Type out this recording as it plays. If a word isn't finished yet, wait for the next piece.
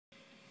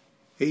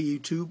Hey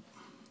YouTube,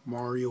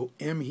 Mario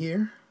M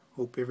here.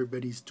 Hope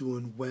everybody's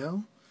doing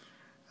well.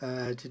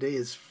 Today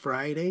is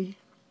Friday,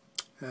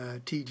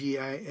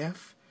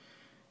 TGIF.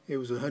 It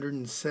was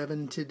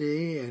 107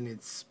 today and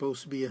it's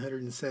supposed to be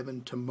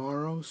 107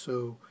 tomorrow,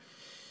 so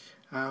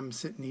I'm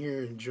sitting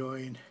here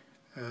enjoying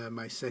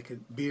my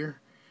second beer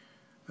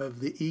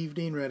of the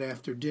evening right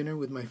after dinner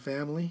with my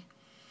family.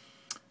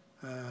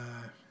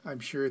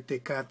 I'm sure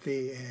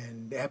Tecate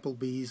and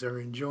Applebee's are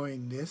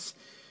enjoying this.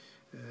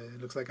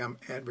 It looks like I'm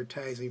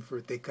advertising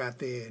for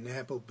Tecate and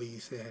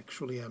Applebee's.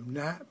 Actually, I'm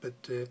not,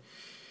 but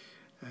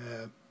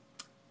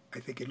I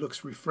think it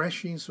looks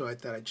refreshing, so I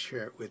thought I'd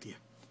share it with you.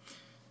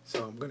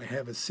 So I'm going to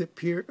have a sip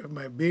here of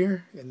my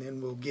beer, and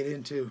then we'll get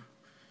into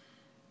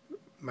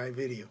my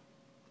video.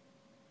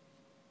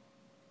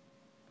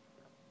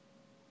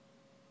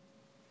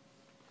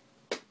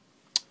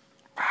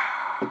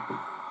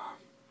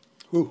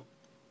 Ooh,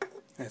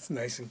 that's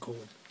nice and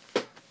cold.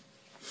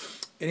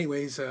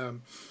 Anyways,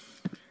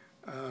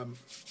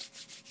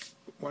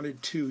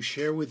 wanted to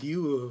share with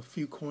you a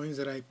few coins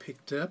that I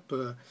picked up.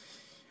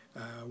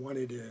 I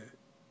wanted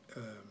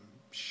to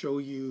show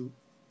you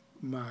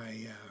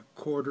my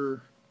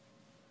quarter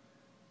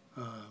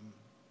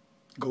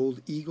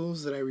gold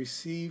eagles that I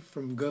received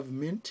from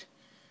GovMint.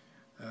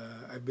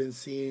 I've been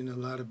seeing a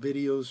lot of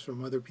videos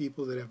from other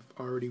people that have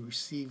already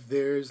received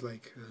theirs,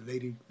 like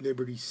Lady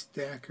Liberty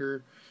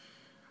Stacker,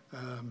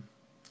 a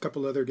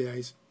couple other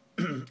guys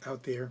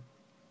out there.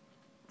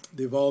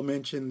 They've all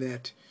mentioned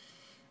that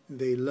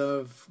they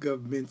love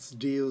GovMint's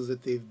deals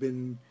that they've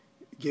been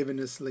giving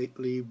us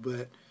lately,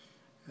 but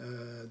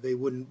they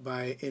wouldn't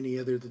buy any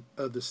other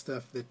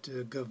stuff that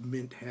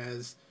GovMint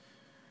has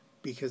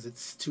because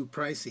it's too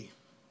pricey.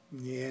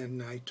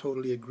 And I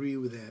totally agree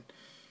with that.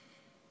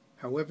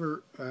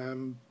 However, I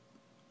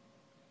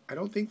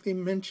don't think they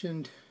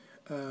mentioned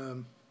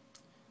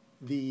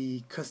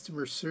the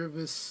customer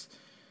service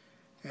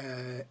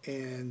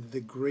and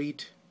the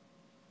great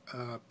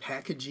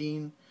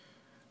packaging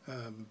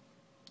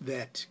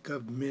that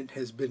GovMint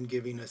has been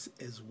giving us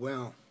as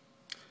well.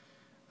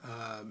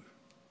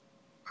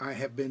 I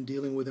have been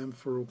dealing with them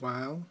for a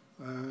while.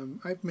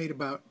 I've made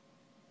about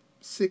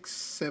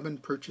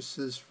 6-7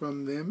 purchases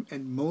from them,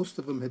 and most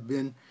of them have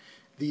been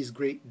these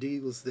great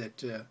deals that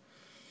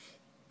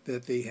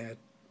that they had.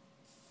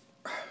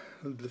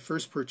 The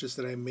first purchase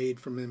that I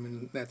made from them,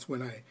 and that's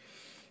when I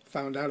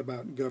found out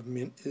about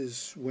GovMint,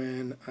 is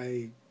when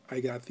I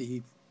got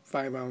the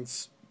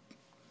 5-ounce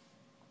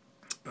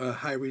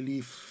high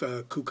relief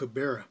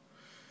Kookaburra,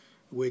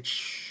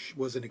 which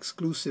was an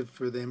exclusive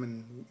for them,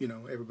 and you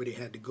know, everybody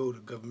had to go to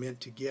GovMint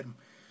to get them.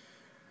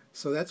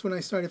 So that's when I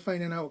started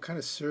finding out what kind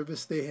of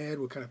service they had,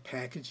 what kind of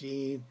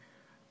packaging,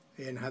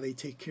 and how they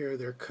take care of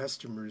their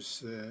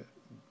customers.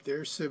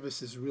 Their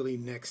service is really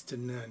next to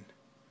none.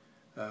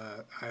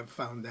 I've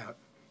found out.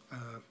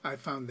 I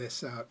found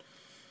this out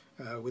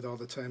with all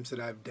the times that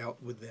I've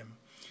dealt with them.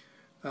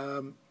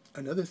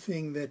 Another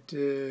thing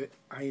that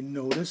I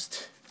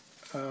noticed,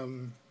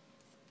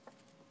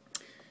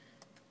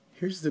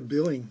 here's the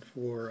billing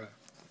for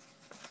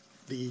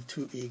the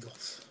two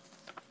eagles.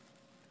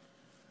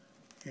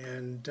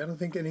 And I don't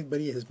think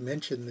anybody has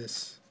mentioned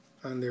this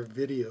on their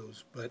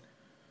videos, but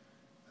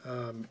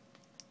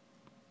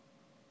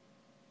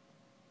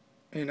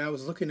and I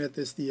was looking at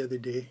this the other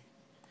day,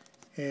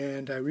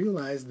 and I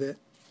realized that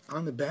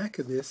on the back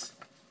of this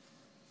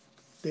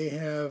they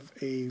have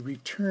a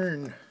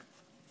return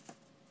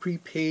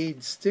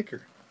prepaid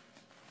sticker,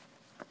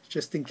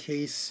 just in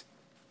case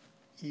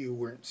you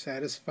weren't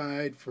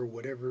satisfied for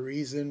whatever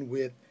reason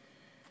with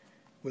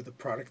the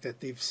product that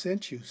they've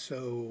sent you.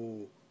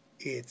 So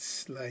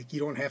it's like you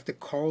don't have to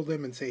call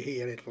them and say,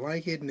 hey, I didn't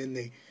like it, and then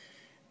they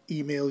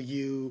email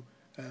you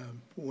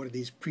one of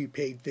these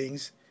prepaid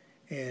things,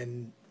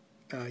 and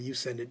you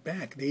send it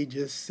back. They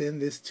just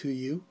send this to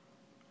you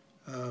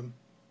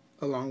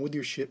along with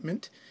your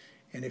shipment,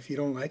 and if you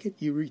don't like it,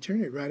 you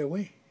return it right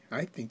away.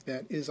 I think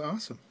that is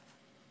awesome.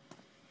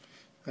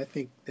 I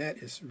think that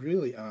is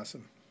really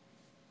awesome.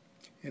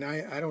 And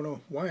I don't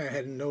know why I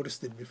hadn't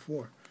noticed it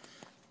before,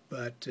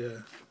 but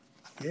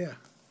yeah.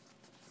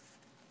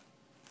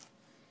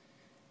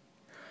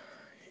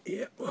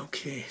 Yeah,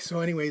 okay. So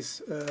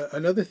anyways,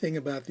 another thing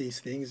about these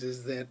things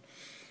is that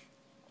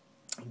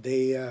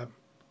they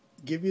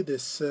give you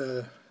this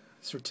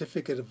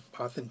certificate of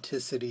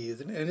authenticity,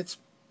 and it's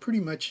pretty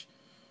much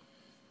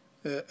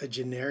a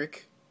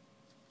generic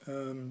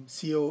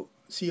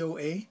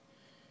COA,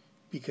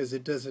 because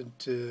it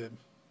doesn't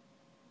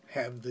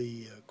have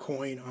the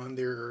coin on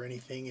there or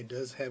anything. It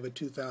does have a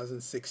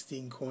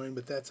 2016 coin,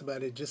 but that's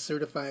about it. It just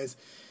certifies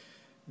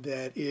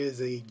that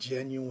is a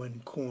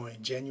genuine coin,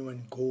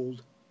 genuine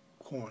gold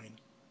coin.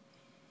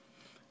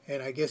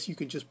 And I guess you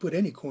can just put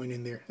any coin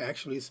in there.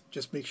 Actually,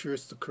 just make sure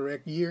it's the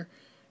correct year,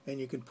 and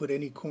you can put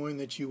any coin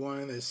that you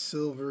want, the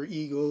silver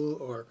eagle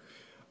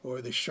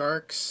or the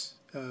sharks.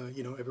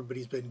 You know,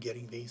 everybody's been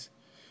getting these.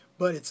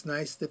 But it's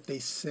nice that they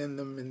send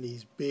them in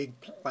these big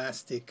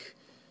plastic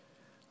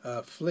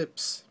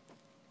flips,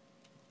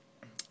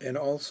 and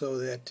also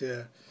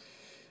that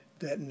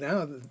that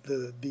now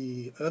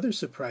the other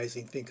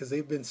surprising thing, because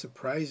they've been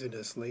surprising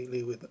us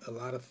lately with a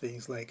lot of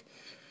things, like,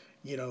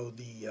 you know,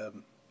 the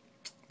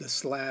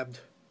slabbed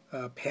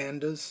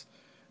pandas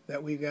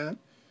that we got.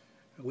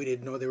 We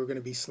didn't know they were going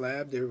to be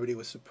slabbed. Everybody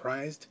was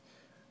surprised.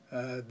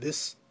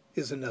 This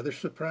is another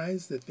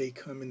surprise, that they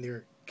come in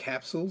their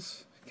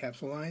capsules,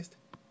 capsulized.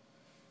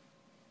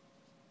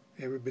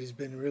 Everybody's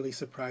been really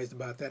surprised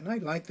about that, and I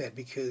like that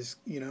because,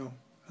 you know,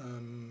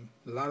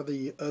 a lot of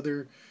the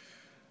other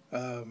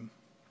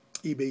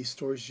eBay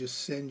stores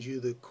just send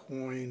you the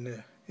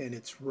coin and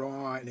it's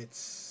raw, and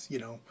it's, you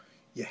know,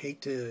 you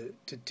hate to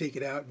take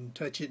it out and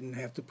touch it and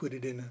have to put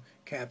it in a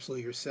capsule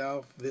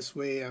yourself. This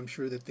way, I'm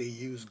sure that they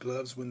use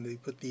gloves when they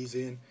put these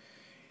in,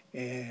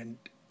 and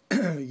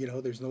you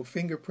know, there's no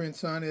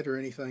fingerprints on it or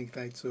anything like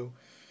that. So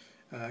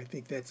I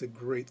think that's a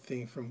great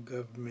thing from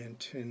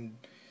GovMint. And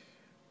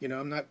you know,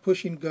 I'm not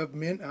pushing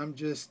GovMint. I'm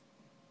just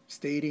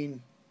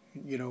stating,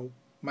 you know,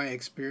 my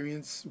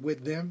experience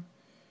with them.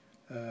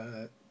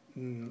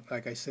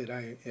 Like I said,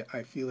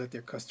 I feel that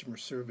their customer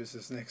service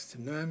is next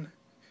to none.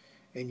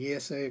 And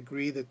yes, I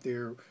agree that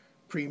their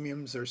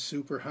premiums are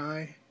super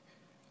high.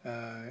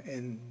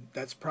 And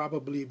that's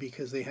probably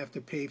because they have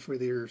to pay for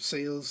their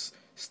sales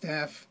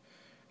staff.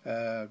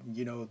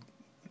 You know,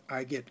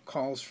 I get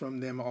calls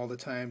from them all the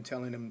time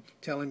telling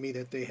me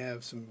that they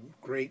have some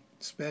great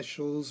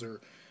specials,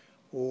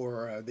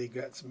 or they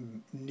got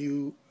some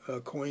new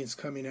coins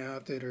coming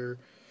out that are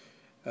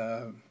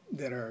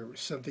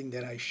something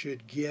that I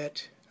should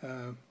get.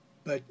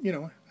 But you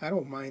know, I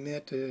don't mind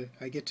that.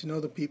 I get to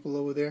know the people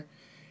over there,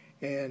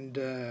 and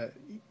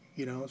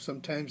you know,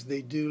 sometimes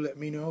they do let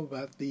me know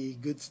about the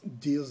good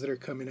deals that are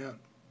coming out.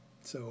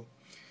 So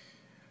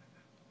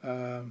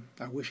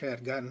I wish I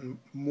had gotten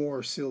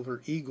more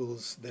silver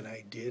eagles than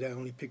I did. I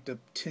only picked up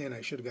 10.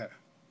 I should have got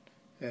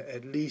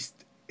at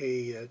least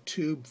a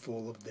tube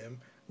full of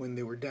them when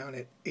they were down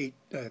at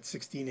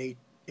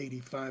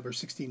 16.85 or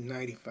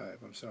 16.95.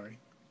 I'm sorry.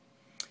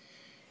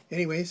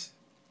 Anyways,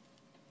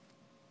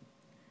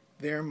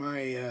 they're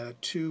my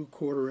 2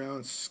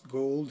 quarter-ounce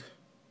gold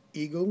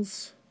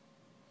eagles.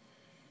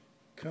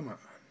 Come on.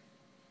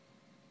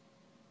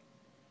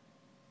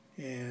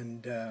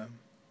 And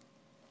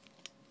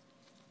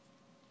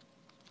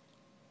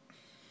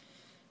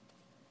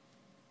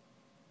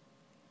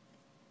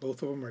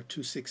both of them are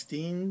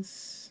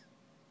 2/16s,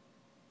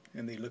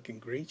 and they look in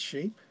great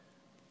shape.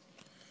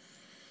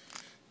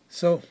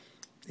 So,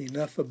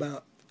 enough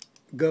about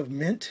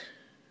GovMint.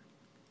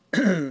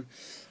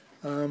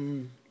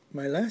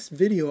 My last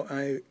video,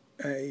 I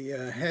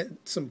had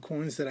some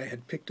coins that I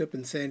had picked up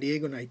in San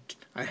Diego, and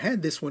I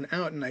had this one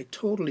out, and I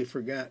totally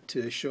forgot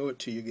to show it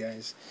to you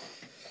guys.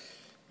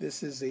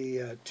 This is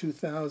a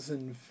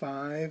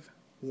 2005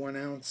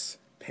 1-ounce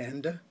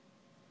Panda.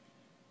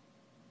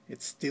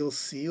 It's still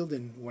sealed,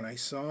 and when I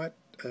saw it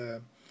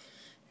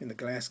in the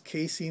glass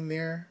casing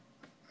there,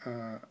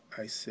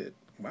 I said,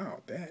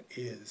 wow, that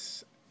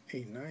is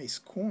a nice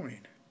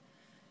coin.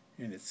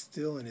 And it's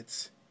still in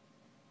its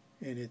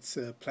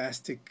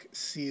plastic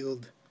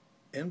sealed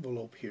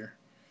envelope here,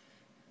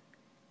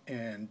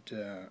 and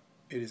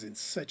it is in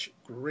such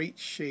great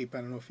shape.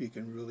 I don't know if you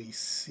can really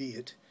see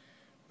it,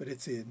 but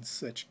it's in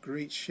such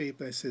great shape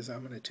that says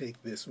I'm going to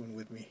take this one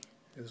with me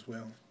as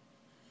well.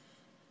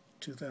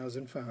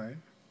 2005.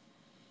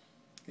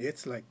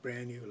 It's like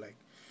brand new, like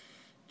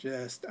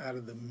just out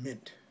of the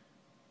mint.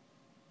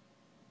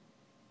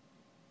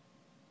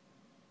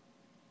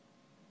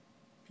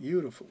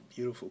 Beautiful,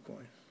 beautiful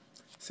coin.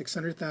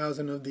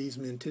 600,000 of these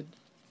minted.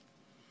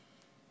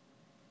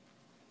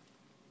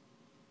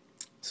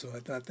 So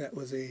I thought that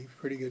was a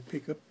pretty good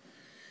pickup.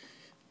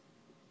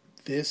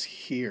 This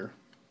here,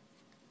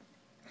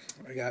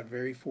 I got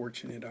very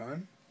fortunate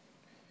on.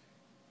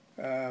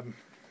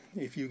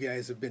 If you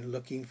guys have been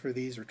looking for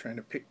these or trying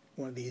to pick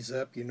one of these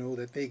up, you know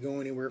that they go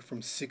anywhere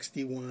from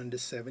 61 to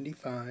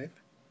 75.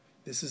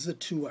 This is a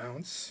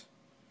 2-ounce.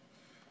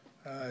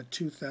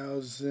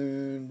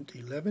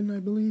 2011, I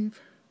believe.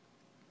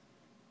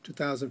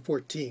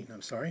 2014,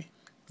 I'm sorry.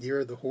 Year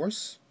of the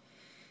Horse.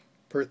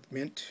 Perth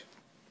Mint.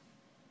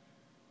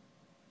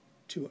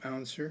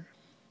 2-ouncer.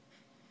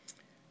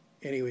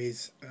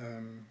 Anyways,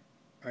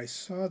 I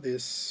saw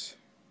this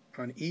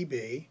on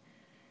eBay,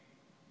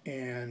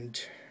 and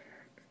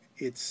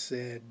it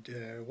said,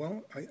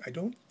 well, I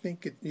don't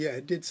think it, yeah,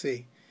 it did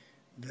say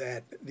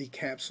that the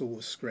capsule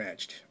was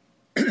scratched.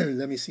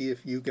 Let me see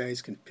if you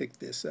guys can pick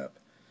this up.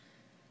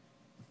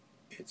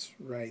 It's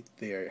right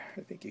there.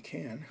 I think you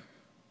can.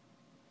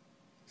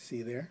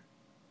 See there?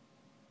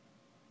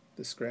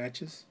 The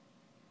scratches?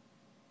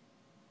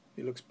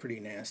 It looks pretty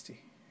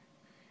nasty.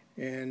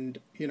 And,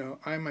 you know,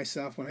 I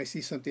myself, when I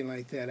see something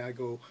like that, I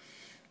go,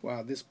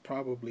 wow, this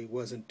probably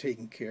wasn't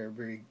taken care of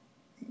very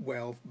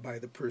well by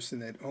the person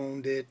that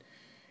owned it.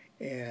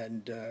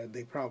 And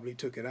they probably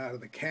took it out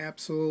of the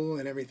capsule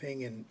and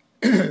everything.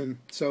 And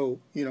so,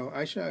 you know,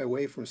 I shy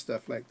away from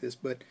stuff like this.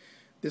 But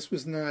this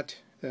was not,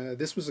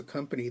 this was a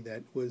company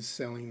that was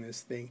selling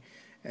this thing.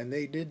 And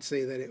they did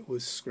say that it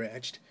was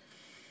scratched.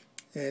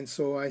 And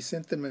so I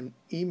sent them an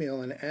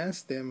email and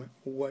asked them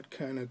what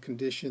kind of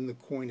condition the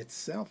coin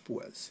itself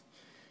was.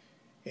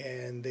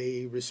 And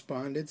they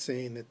responded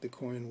saying that the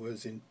coin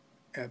was in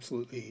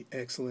absolutely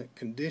excellent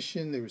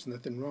condition. There was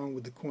nothing wrong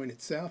with the coin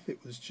itself.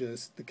 It was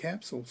just the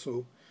capsule.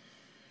 So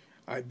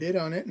I bid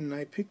on it and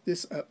I picked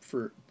this up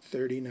for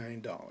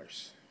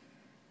 $39.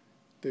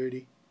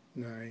 $39.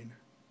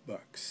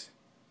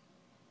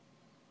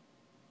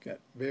 Got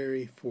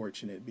very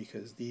fortunate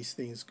because these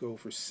things go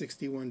for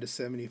 61 to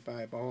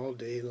 75 all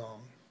day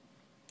long.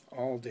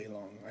 All day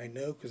long. I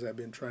know because I've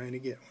been trying to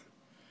get one.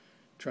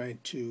 Trying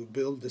to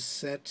build the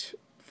set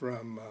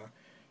from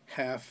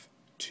half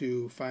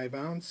to 5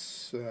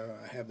 ounce.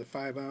 I have the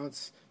 5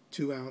 ounce,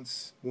 2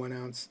 ounce, 1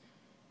 ounce,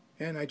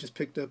 and I just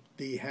picked up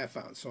the half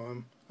ounce,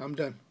 so I'm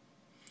done.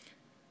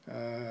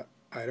 I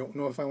don't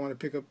know if I want to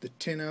pick up the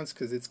 10 ounce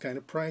because it's kind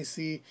of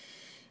pricey.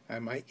 I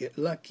might get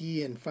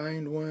lucky and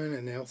find one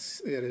and at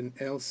an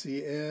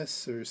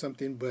LCS or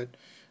something, but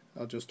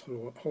I'll just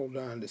hold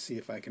on to see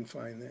if I can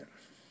find that.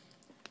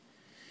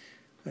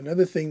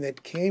 Another thing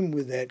that came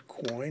with that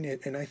coin,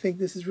 and I think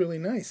this is really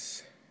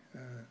nice. The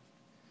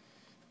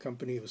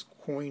company was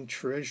Coin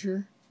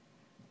Treasure,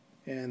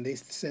 and they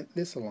sent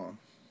this along,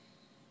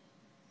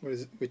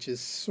 which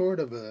is sort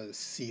of a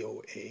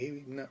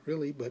COA, not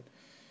really, but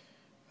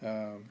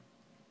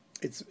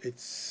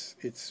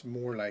it's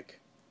more like,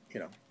 you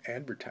know,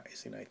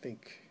 advertising. I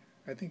think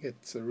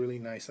it's a really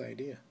nice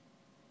idea.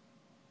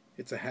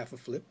 It's a half a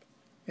flip,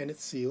 and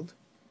it's sealed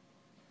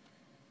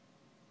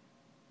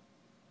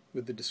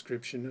with the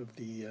description of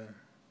the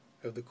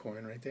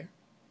coin right there,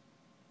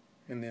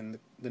 and then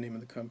the name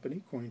of the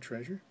company, Coin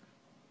Treasure.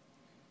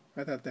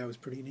 I thought that was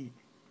pretty neat.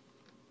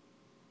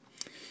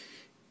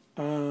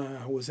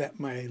 I was at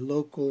my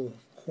local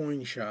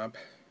coin shop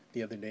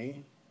the other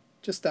day.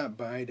 Just stopped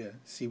by to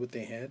see what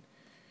they had.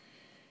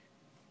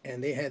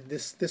 And they had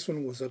this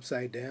one was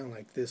upside down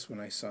like this when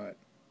I saw it.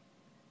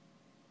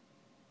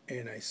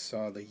 And I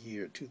saw the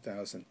year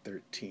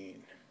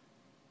 2013.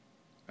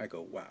 I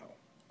go, wow,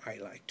 I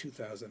like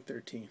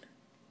 2013.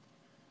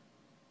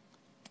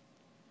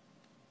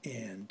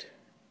 And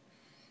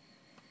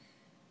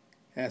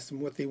asked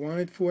them what they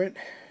wanted for it.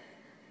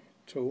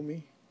 Told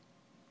me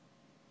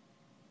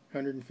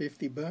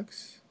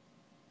 $150.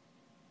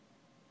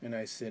 And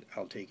I said,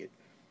 I'll take it.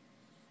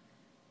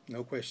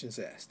 No questions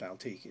asked. I'll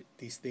take it.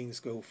 These things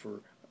go for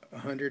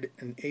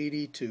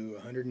 180 to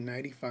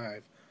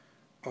 195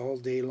 all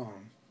day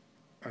long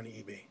on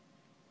eBay.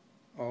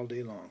 All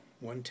day long.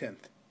 1/10.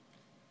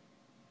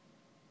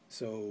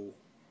 So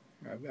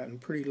I've gotten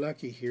pretty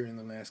lucky here in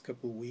the last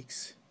couple of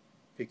weeks,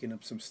 picking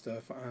up some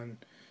stuff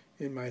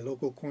in my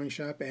local coin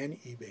shop and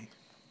eBay.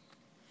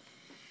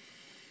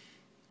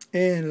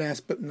 And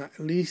last but not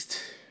least,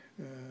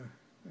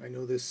 I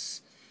know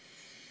this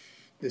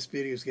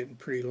video is getting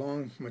pretty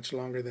long, much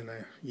longer than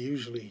I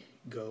usually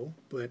go,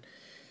 but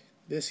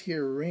this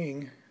here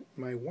ring,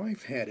 my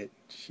wife had it.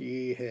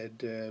 She had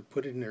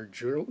put it in her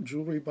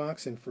jewelry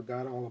box and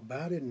forgot all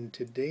about it, and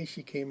today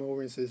she came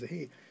over and says,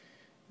 hey,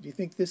 do you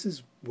think this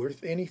is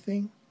worth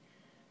anything?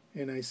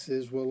 And I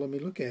says, well, let me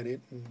look at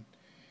it. And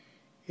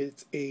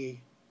it's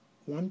a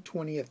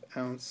 1/20th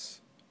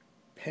ounce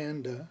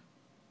Panda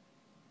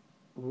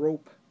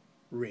rope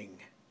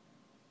ring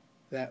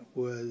that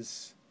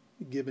was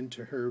given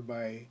to her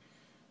by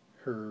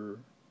her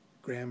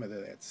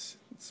grandmother that's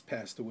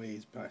passed away.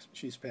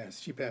 She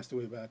passed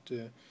away about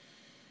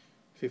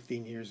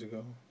 15 years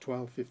ago,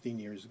 15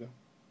 years ago.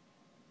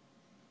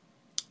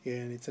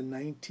 And it's a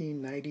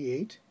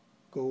 1998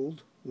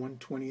 gold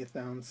 1/20th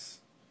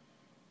ounce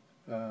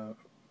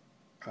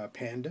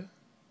Panda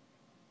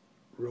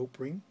rope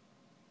ring.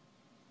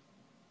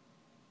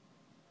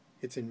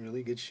 It's in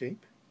really good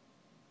shape.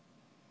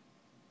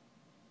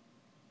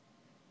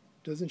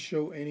 Doesn't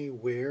show any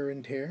wear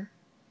and tear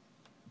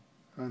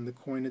on the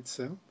coin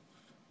itself,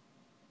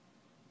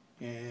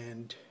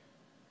 and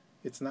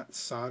it's not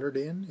soldered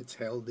in, it's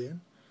held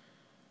in,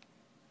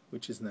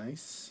 which is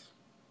nice.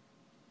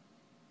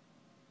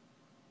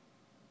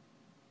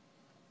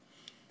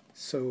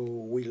 So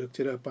we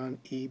looked it up on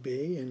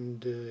eBay,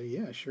 and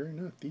yeah, sure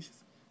enough, this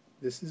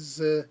is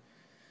the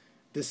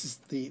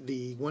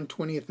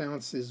 1/20th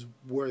ounce is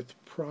worth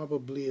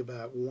probably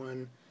about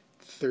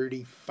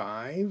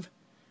 $135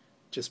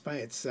 just by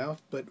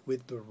itself, but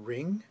with the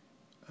ring,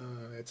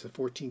 it's a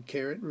 14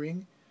 karat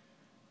ring,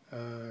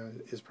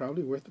 is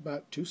probably worth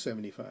about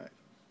 $275.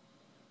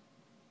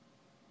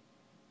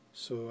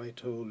 So I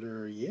told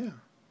her, yeah,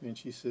 and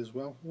she says,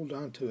 well, hold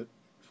on to it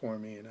for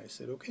me, and I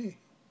said, okay,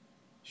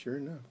 sure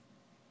enough,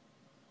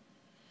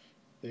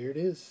 there it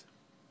is.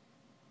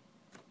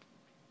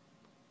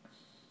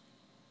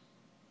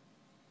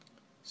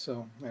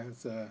 So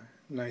that's a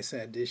nice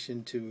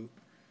addition to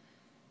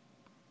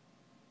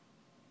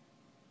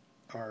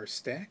our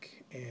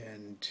stack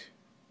and,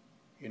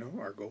 you know,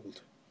 our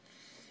gold.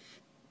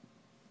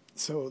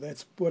 So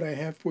that's what I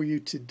have for you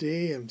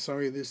today. I'm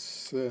sorry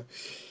this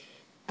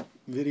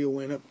video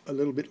went up a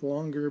little bit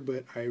longer,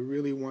 but I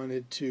really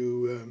wanted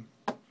to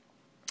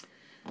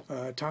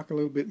talk a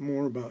little bit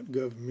more about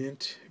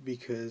GovMint,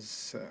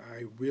 because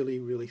I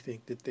really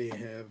think that they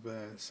have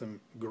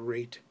some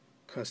great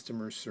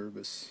customer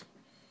service,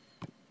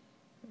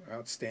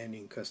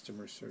 outstanding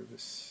customer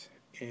service.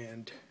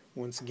 And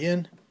once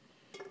again,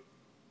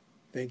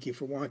 thank you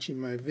for watching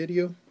my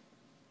video.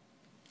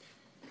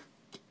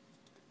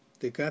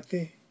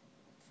 Tecate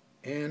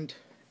and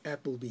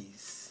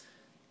Applebee's.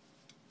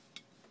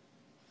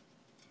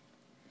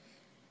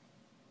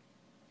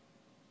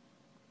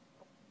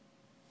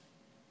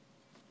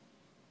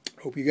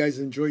 Hope you guys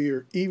enjoy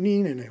your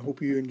evening, and I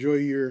hope you enjoy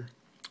your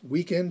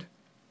weekend.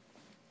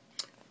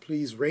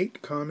 Please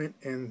rate, comment,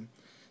 and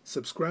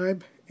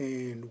subscribe,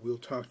 and we'll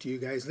talk to you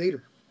guys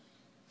later.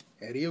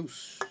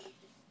 Adios.